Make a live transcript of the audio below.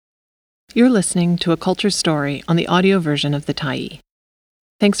You're listening to a culture story on the audio version of The Tyee.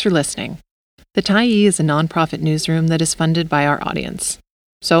 Thanks for listening. The Tyee is a nonprofit newsroom that is funded by our audience.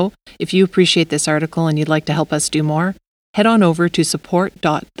 So, if you appreciate this article and you'd like to help us do more, head on over to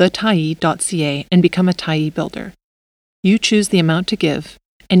support.thetyee.ca and become a Tyee builder. You choose the amount to give,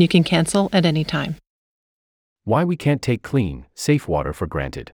 and you can cancel at any time. Why We Can't Take Clean, Safe Water for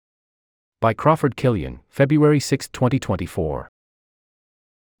Granted. By Crawford Killian, February 6, 2024.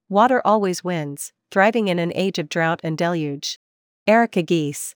 Water always wins, thriving in an age of drought and deluge. Erica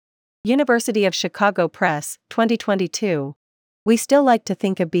Gies. University of Chicago Press, 2022. We still like to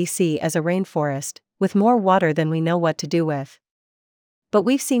think of BC as a rainforest, with more water than we know what to do with. But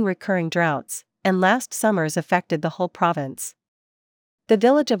we've seen recurring droughts, and last summer's affected the whole province. The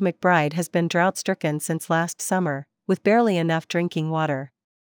village of McBride has been drought-stricken since last summer, with barely enough drinking water.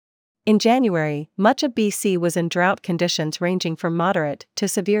 In January, much of BC was in drought conditions ranging from moderate to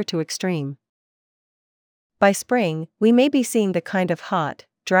severe to extreme. By spring, we may be seeing the kind of hot,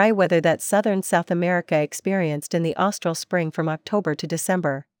 dry weather that southern South America experienced in the austral spring from October to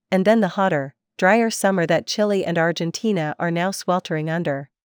December, and then the hotter, drier summer that Chile and Argentina are now sweltering under.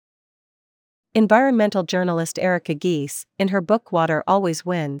 Environmental journalist Erica Gies, in her book Water Always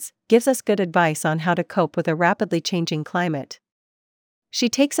Wins, gives us good advice on how to cope with a rapidly changing climate. She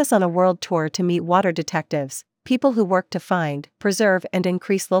takes us on a world tour to meet water detectives, people who work to find, preserve, and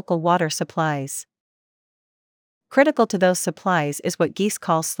increase local water supplies. Critical to those supplies is what Gies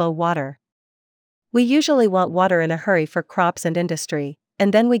calls slow water. We usually want water in a hurry for crops and industry,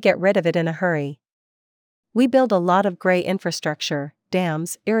 and then we get rid of it in a hurry. We build a lot of gray infrastructure,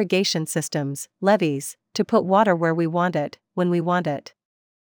 dams, irrigation systems, levees, to put water where we want it, when we want it.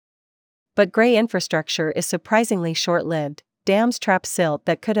 But gray infrastructure is surprisingly short-lived. Dams trap silt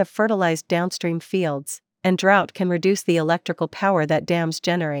that could have fertilized downstream fields, and drought can reduce the electrical power that dams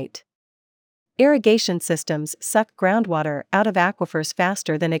generate. Irrigation systems suck groundwater out of aquifers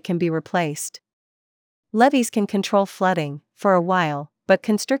faster than it can be replaced. Levees can control flooding, for a while, but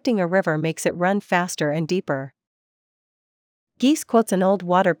constricting a river makes it run faster and deeper. Gies quotes an old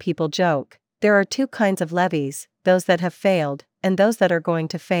water people joke: there are two kinds of levees, those that have failed, and those that are going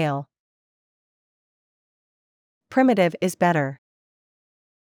to fail. Primitive is better.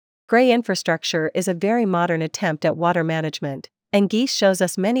 Gray infrastructure is a very modern attempt at water management, and Gies shows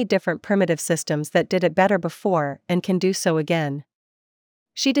us many different primitive systems that did it better before and can do so again.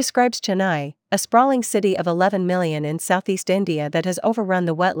 She describes Chennai, a sprawling city of 11 million in southeast India that has overrun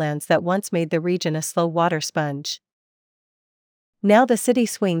the wetlands that once made the region a slow water sponge. Now the city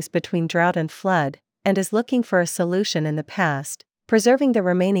swings between drought and flood, and is looking for a solution in the past, preserving the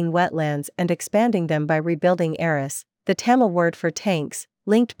remaining wetlands and expanding them by rebuilding Aris, the Tamil word for tanks,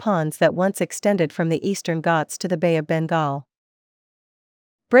 linked ponds that once extended from the eastern Ghats to the Bay of Bengal.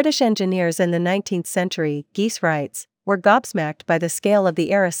 British engineers in the 19th century, Gies writes, were gobsmacked by the scale of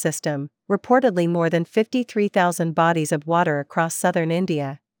the Aris system, reportedly more than 53,000 bodies of water across southern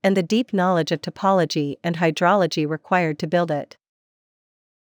India, and the deep knowledge of topology and hydrology required to build it.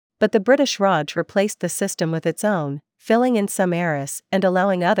 But the British Raj replaced the system with its own, filling in some Aris and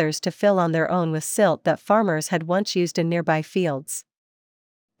allowing others to fill on their own with silt that farmers had once used in nearby fields.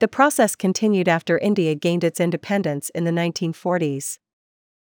 The process continued after India gained its independence in the 1940s.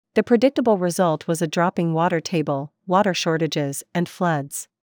 The predictable result was a dropping water table, water shortages, and floods.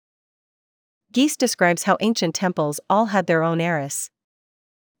 Gies describes how ancient temples all had their own Aris.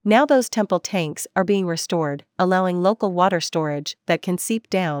 Now those temple tanks are being restored, allowing local water storage that can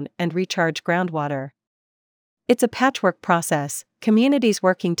seep down and recharge groundwater. It's a patchwork process, communities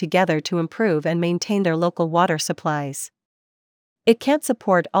working together to improve and maintain their local water supplies. It can't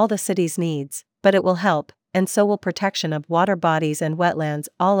support all the city's needs, but it will help, and so will protection of water bodies and wetlands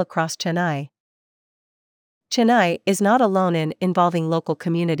all across Chennai. Chennai is not alone in involving local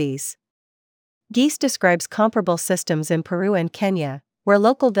communities. Gies describes comparable systems in Peru and Kenya, where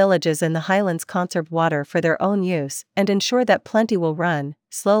local villages in the highlands conserve water for their own use and ensure that plenty will run,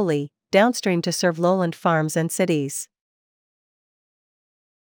 slowly, downstream to serve lowland farms and cities.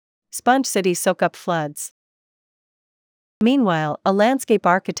 Sponge cities soak up floods. Meanwhile, a landscape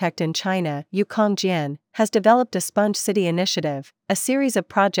architect in China, Yukong Jian, has developed a Sponge City initiative, a series of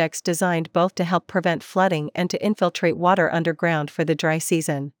projects designed both to help prevent flooding and to infiltrate water underground for the dry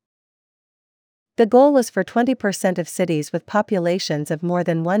season. The goal was for 20% of cities with populations of more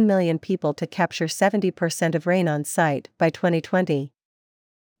than 1 million people to capture 70% of rain on site by 2020.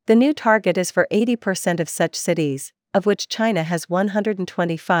 The new target is for 80% of such cities, of which China has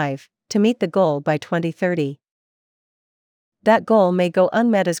 125, to meet the goal by 2030. That goal may go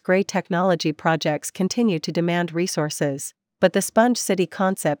unmet as gray technology projects continue to demand resources, but the sponge city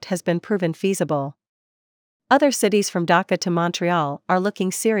concept has been proven feasible. Other cities from Dhaka to Montreal are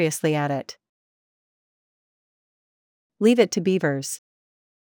looking seriously at it. Leave it to beavers.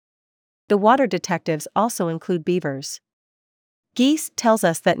 The water detectives also include beavers. Geese tells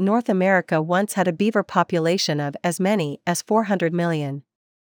us that North America once had a beaver population of as many as 400 million.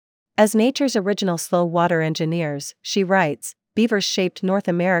 As nature's original slow water engineers, she writes, beavers shaped North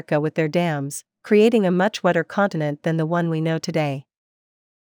America with their dams, creating a much wetter continent than the one we know today.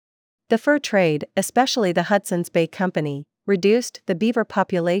 The fur trade, especially the Hudson's Bay Company, reduced the beaver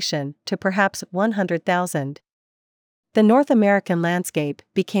population to perhaps 100,000. The North American landscape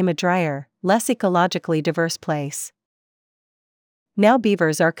became a drier, less ecologically diverse place. Now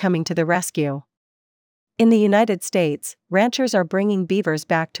beavers are coming to the rescue. In the United States, ranchers are bringing beavers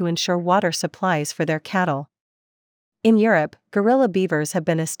back to ensure water supplies for their cattle. In Europe, gorilla beavers have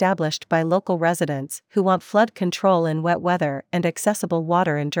been established by local residents who want flood control in wet weather and accessible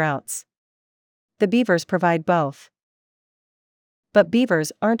water in droughts. The beavers provide both. But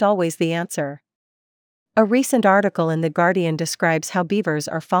beavers aren't always the answer. A recent article in The Guardian describes how beavers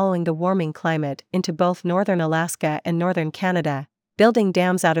are following the warming climate into both northern Alaska and northern Canada, building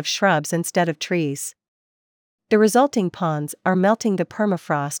dams out of shrubs instead of trees. The resulting ponds are melting the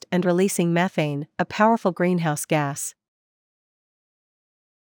permafrost and releasing methane, a powerful greenhouse gas.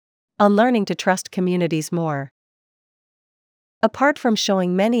 On learning to trust communities more. Apart from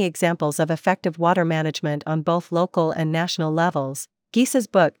showing many examples of effective water management on both local and national levels, Geese's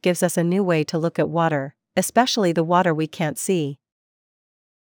book gives us a new way to look at water, especially the water we can't see.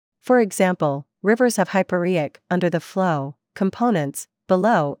 For example, rivers have hyporeic, under the flow, components,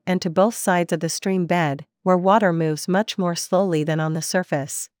 below and to both sides of the stream bed, where water moves much more slowly than on the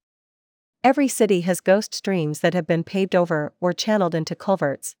surface. Every city has ghost streams that have been paved over or channeled into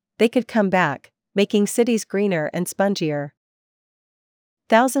culverts. They could come back, making cities greener and spongier.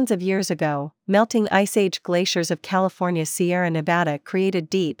 Thousands of years ago, melting ice age glaciers of California's Sierra Nevada created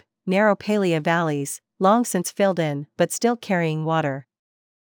deep, narrow palea valleys, long since filled in but still carrying water.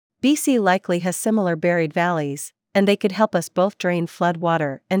 BC likely has similar buried valleys, and they could help us both drain flood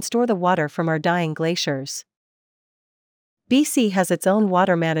water and store the water from our dying glaciers. BC has its own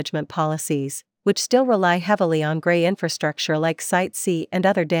water management policies, which still rely heavily on grey infrastructure like Site C and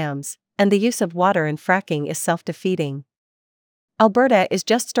other dams, and the use of water in fracking is self-defeating. Alberta is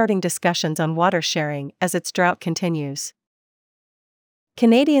just starting discussions on water sharing as its drought continues.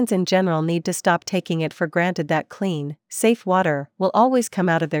 Canadians in general need to stop taking it for granted that clean, safe water will always come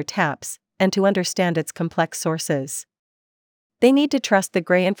out of their taps, and to understand its complex sources. They need to trust the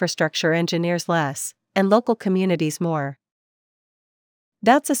grey infrastructure engineers less, and local communities more.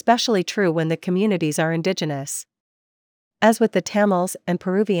 That's especially true when the communities are Indigenous. As with the Tamils and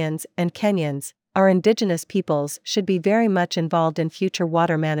Peruvians and Kenyans, our Indigenous peoples should be very much involved in future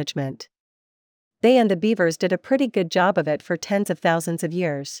water management. They and the beavers did a pretty good job of it for tens of thousands of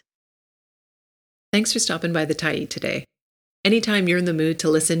years. Thanks for stopping by the Tyee today. Anytime you're in the mood to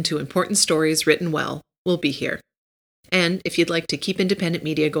listen to important stories written well, we'll be here. And if you'd like to keep independent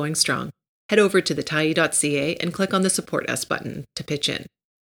media going strong, head over to thetyee.ca and click on the Support Us button to pitch in.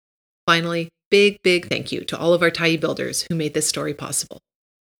 Finally, big thank you to all of our Tyee builders who made this story possible.